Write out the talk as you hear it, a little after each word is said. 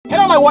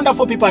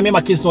wonderful people. I'm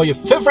Mazi, your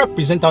favorite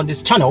presenter on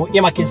this channel,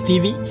 Mazi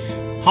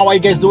TV. How are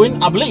you guys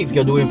doing? I believe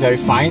you're doing very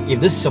fine.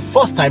 If this is your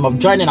first time of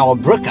joining our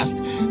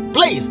broadcast,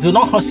 please do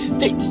not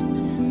hesitate.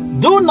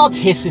 Do not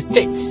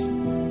hesitate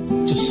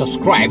to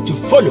subscribe, to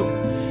follow,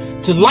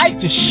 to like,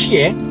 to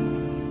share,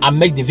 and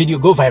make the video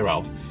go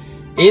viral.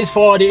 It's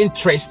for the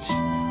interest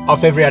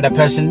of every other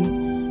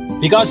person,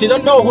 because you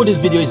don't know who this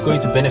video is going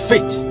to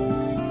benefit.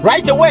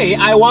 Right away,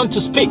 I want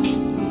to speak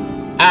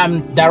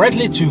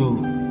directly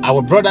to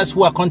our brothers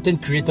who are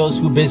content creators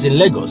who are based in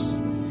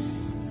Lagos.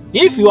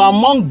 If you are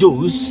among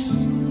those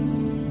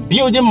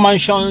building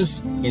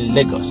mansions in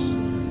Lagos,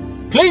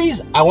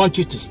 please, I want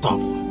you to stop.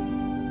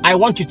 I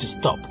want you to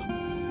stop.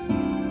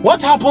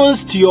 What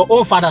happens to your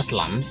own father's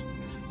land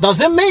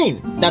doesn't mean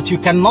that you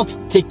cannot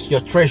take your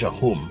treasure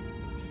home.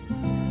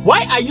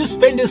 Why are you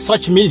spending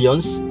such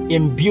millions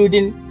in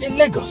building in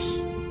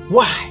Lagos?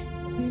 Why?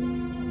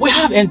 We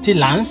have empty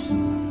lands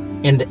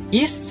in the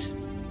east.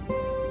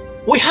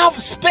 We have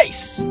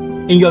space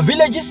in your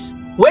villages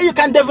where you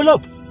can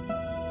develop.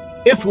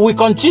 If we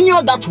continue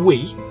that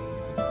way,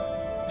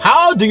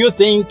 how do you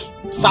think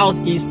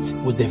Southeast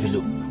will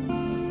develop?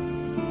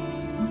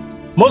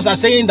 Most are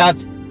saying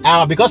that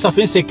because of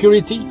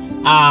insecurity,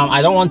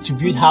 I don't want to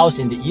build house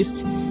in the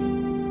east.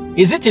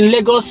 Is it in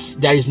Lagos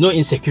there is no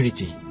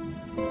insecurity?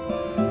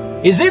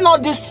 Is it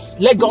not this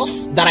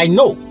Lagos that I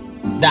know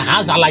that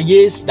has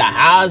allies, that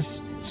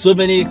has so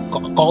many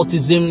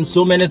cultism,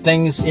 so many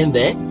things in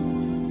there?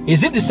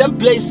 Is it the same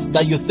place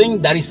that you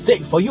think that is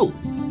safe for you?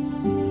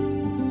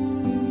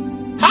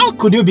 How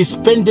could you be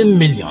spending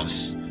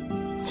millions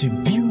to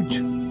build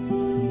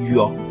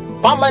your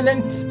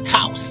permanent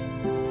house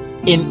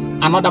in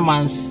another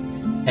man's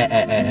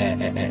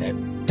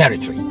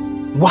territory?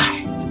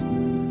 Why?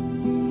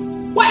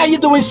 Why are you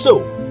doing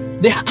so?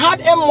 The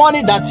hard-earned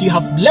money that you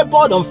have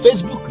labored on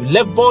Facebook,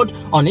 labored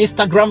on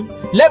Instagram,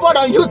 labored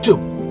on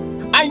YouTube,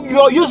 and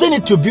you're using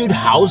it to build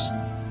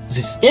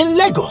houses in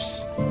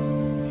Lagos.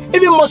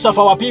 Even most of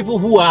our people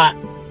who are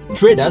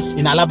traders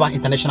in Alaba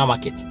International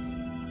Market,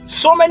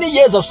 so many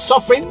years of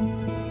suffering,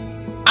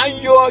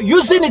 and you're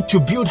using it to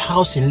build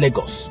house in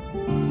Lagos.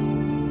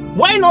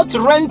 Why not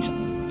rent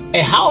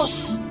a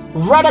house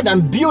rather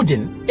than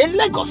building in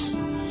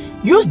Lagos?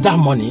 Use that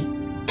money,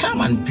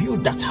 come and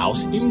build that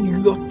house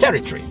in your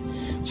territory,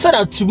 so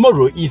that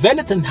tomorrow, if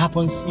anything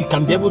happens, you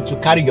can be able to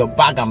carry your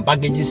bag and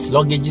baggages,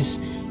 luggages,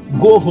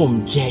 go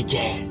home,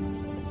 JJ.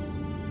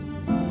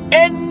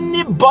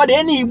 Anybody,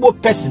 any Igbo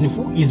person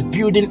who is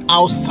building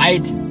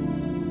outside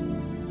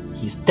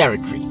his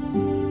territory,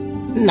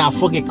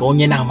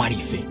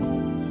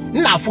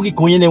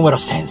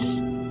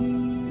 sense.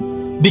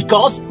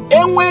 Because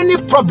any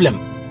problem,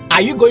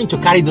 are you going to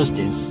carry those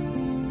things?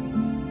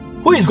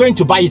 Who is going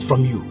to buy it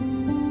from you?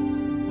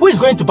 Who is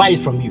going to buy it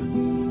from you?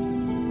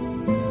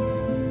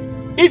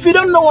 If you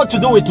don't know what to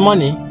do with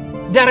money,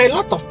 there are a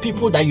lot of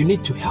people that you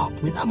need to help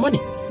with that money.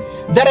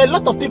 There are a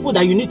lot of people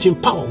that you need to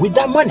empower with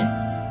that money.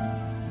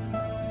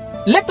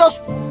 Let us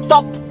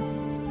stop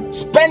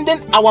spending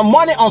our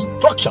money on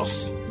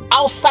structures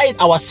outside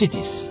our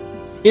cities.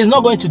 It's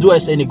not going to do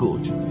us any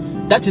good.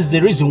 That is the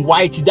reason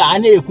why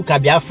today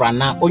Biafra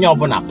na onye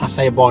obona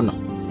pasa ebe ono.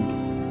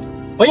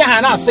 Onye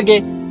ha na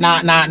asige na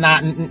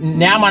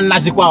ama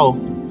nazikwa o.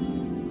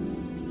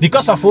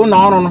 Because of ụlọ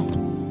ọrụ no,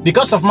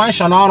 because of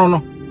mansion ọrụ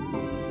no.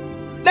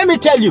 Let me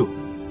tell you,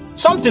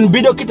 something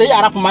bido kita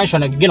ya rap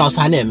mansion again on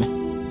saneme.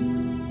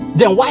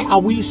 Then why are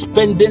we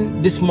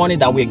spending this money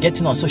that we're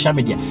getting on social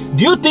media?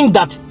 Do you think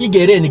that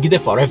igere nigide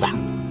forever?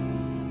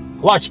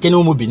 Watch kene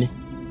umubini.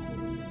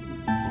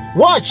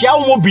 Watch ya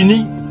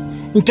umubini.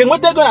 Nke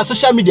nwete go na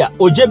social media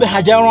ojebe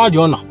haja ron odi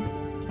ono.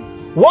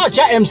 Watch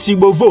ya MC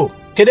Bovo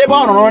kedebe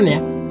ọrụrụ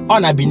ne ọ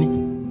na bini.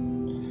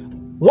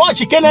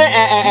 Watch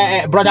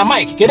kene brother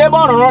Mike kedebe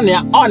ọrụrụ ne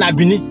ọ na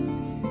bini.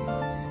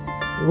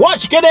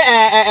 Watch kede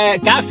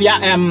kafia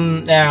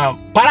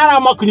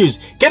Paramount News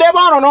kedebe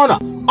ọrụrụ no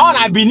ọ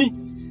na bini.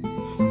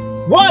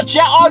 Watch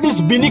all these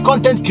Bini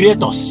content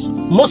creators.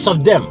 Most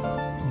of them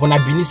gonna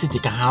Bini City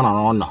ka ha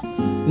no no.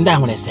 Nda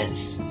nwere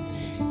sense.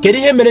 Kedu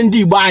ihe mere ndị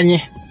Igbo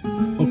anyị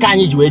nke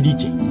anyị ji wee dị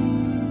iche?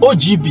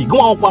 OGB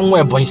gụwa akwụkwọ nwa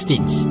Ebonyi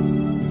State.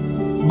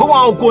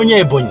 Gụwa akwụkwọ onye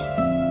Ebonyi.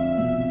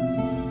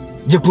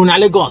 Jekwu na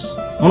Lagos,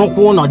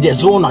 nrụkwu ụlọ dị,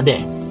 zụ ụlọ dị.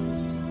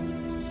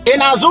 Ị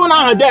na-azụ ụlọ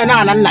ahụ dị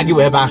na nna gị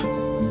wee ebe ahụ.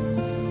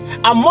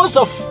 And most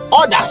of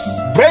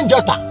others, brain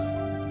jota,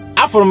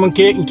 after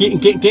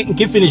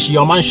nke finish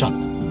your mansion.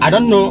 I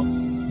don't know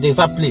the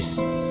exact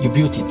place you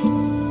built it.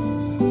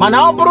 Man,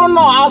 I don't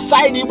know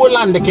outside Igbo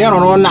land the care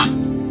on na.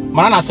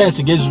 Man, I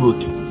sense gets work.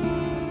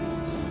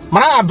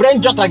 Man, I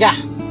brain jotaga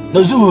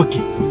no zuhoki.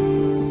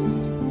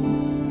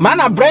 Man,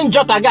 I brain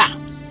jotaga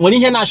when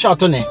he na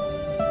shot on it.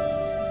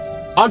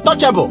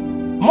 Untouchable.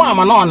 Mo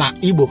manona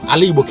Igbo,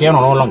 Ali Igbo care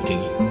on long.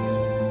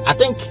 I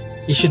think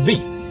it should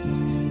be.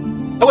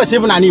 I was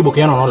even an Igbo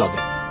care on all of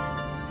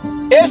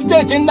it.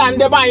 Estate in the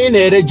Andeba in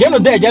a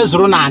general de just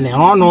run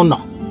on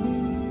no.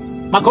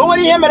 Maka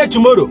onwere ihe mere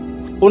tomorrow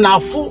una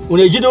afu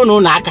una ejide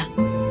una aka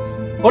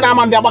una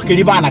amambia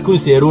gbakeriba na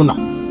kunse eru una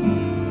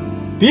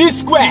P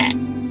Square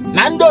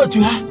na ndị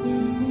otu ha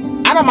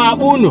ana m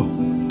akpọ unu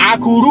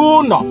akụrụ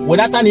ụnọ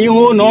wenata na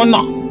ihu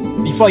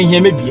ụnọ before ihe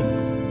mebie.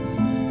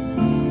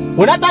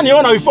 Wenata na ihu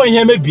ụnọ before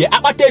ihe mebie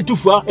akpata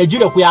etufuo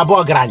ejirokwa ya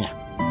abụọ garanya.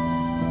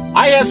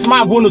 I am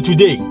smart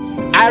today.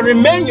 I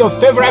remain your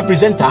favorite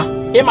presenter,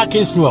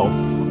 Emakins Noel,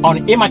 on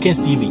Emakins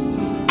TV.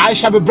 I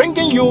shall be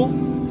bringing you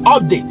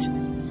updates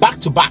back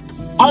to back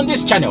on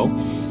this channel.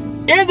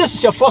 If this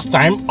is your first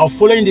time of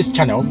following this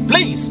channel,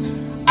 please,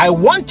 I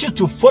want you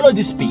to follow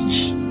this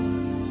page.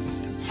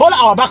 Follow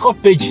our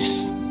backup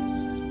pages.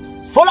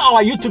 Follow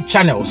our YouTube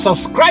channel.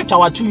 Subscribe to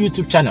our 2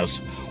 YouTube channels.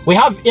 We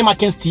have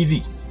Emakins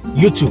TV,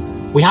 YouTube.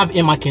 We have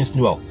Emakins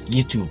Noel,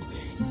 YouTube.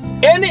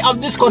 Any of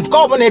these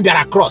content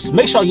across,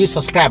 make sure you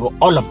subscribe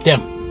all of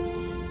them.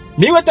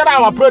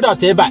 Our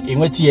product I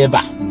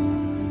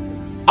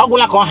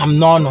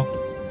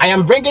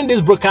am bringing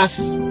this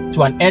broadcast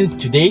to an end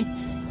today.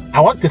 I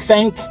want to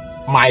thank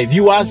my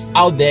viewers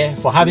out there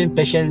for having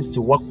patience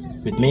to work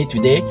with me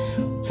today,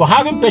 for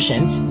having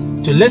patience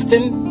to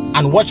listen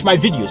and watch my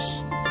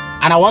videos.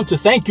 And I want to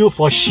thank you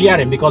for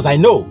sharing, because I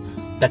know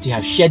that you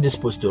have shared this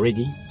post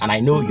already and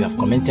I know you have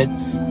commented.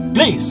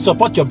 Please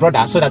support your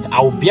brother so that I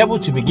will be able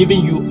to be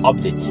giving you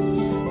updates,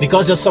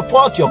 because your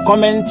support, your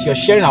comment, your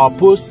sharing our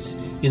posts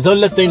is the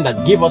only thing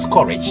that gives us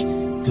courage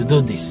to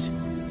do this.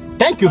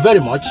 Thank you very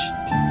much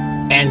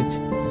and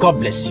God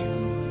bless you.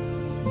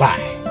 Bye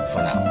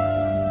for now.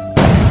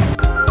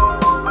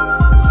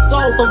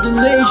 Salt of the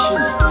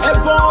nation,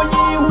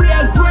 Ebony, we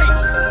are great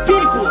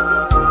people.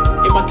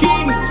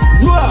 Emakins,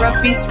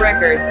 Rough Beats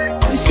Records.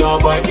 It's your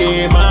boy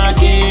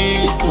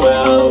Emakins,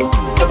 well.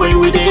 Everybody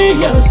with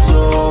your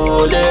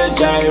soul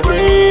gyrate.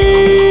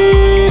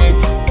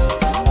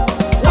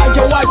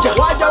 Waja.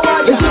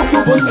 It's your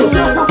kubondo.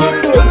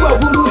 Ekwa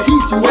buru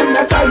hit when I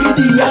carry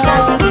the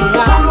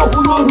follow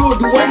Kuno road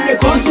when they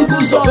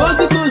Kosikuza.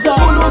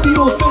 Follow me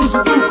on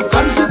Facebook.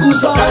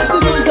 Kamsikuza.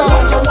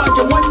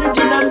 Waja when they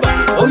get number.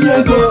 Oh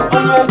yeah go.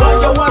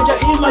 Waja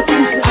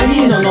Emakins. I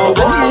need an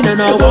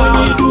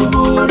Ebony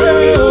dumure.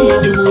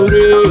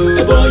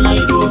 Ebony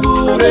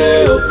dumure.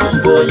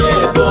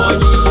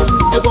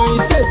 Ebony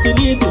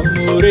steady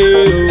dumure.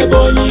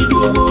 Ebony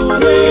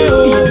dumure.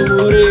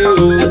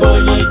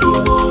 Ebony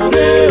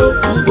dumure.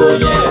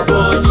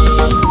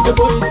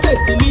 Ebony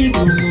steady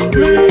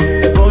dumure.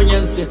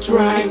 Ebonyans they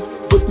try,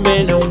 but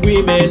men and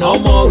women all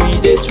more we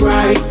they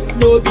try.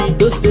 No be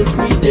those days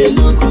we they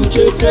look at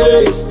your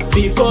face.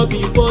 Before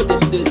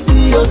them they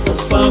see us as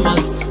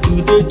farmers.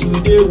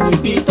 Today we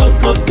be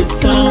talk of the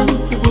town.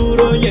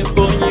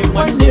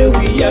 One day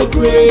we are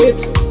great.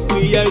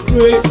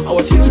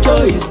 Our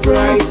future is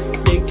bright.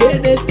 They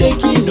get it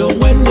taking on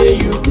one day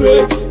you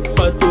great.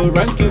 But to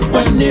ranking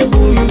one day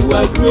you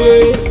are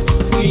great.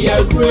 We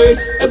are great.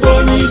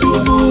 Ebony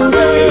dumure.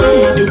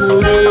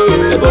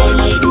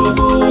 Ebony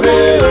dumure.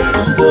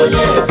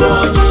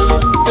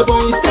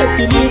 Ebony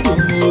steady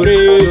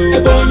dumure.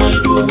 Ebony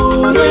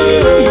dumure.